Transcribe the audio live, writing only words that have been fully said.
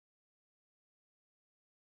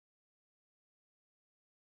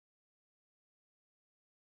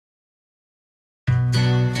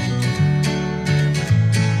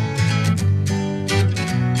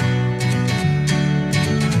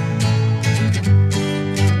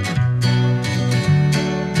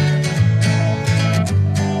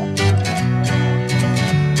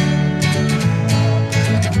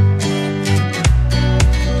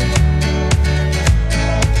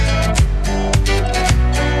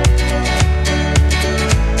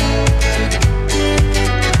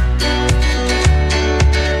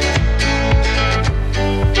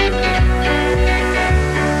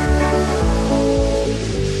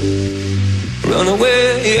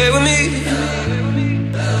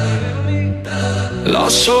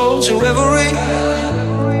lost souls who ever ring,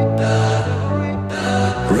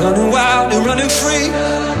 running wild and running free.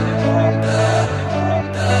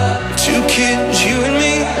 Two kids, you and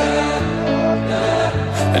me.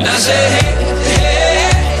 And I say, hey, hey,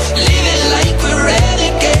 live it like we're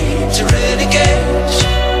renegades, renegades.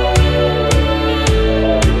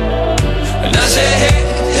 And I say, hey,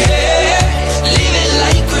 hey, live it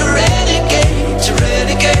like we're renegades,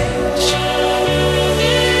 renegades,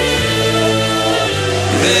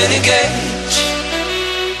 renegades.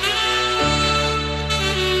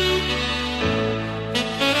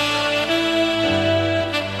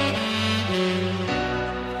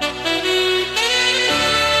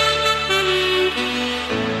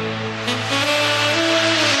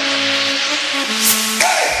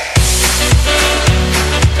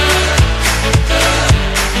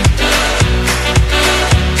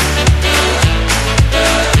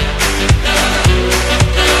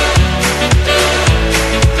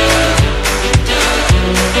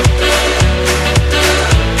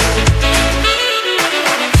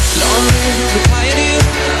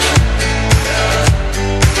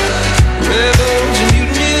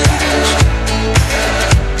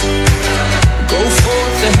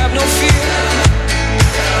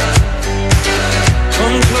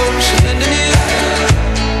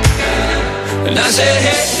 And I say,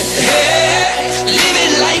 hey, hey, live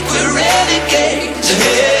it like we're renegades.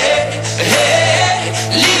 Hey, hey,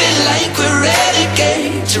 live it like we're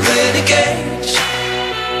renegades, renegades,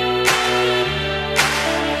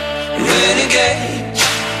 renegades.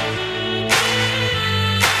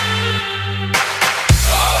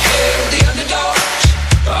 All hail the underdogs,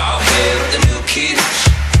 all hail the new kids,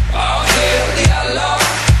 all hail the outlaws,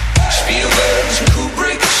 Spielbergs and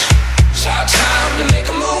Kubricks. It's our time to make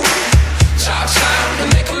a move. It's our time to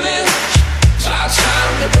make amends. It's our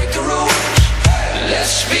time to break the rules.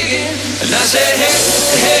 Let's begin. And I say, hey,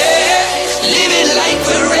 hey, live it like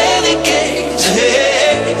we're renegades.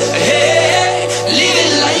 Hey, hey, live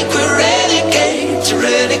it like we're renegades,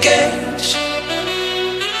 renegades,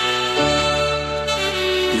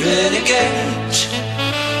 renegades,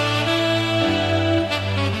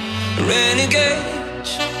 renegades.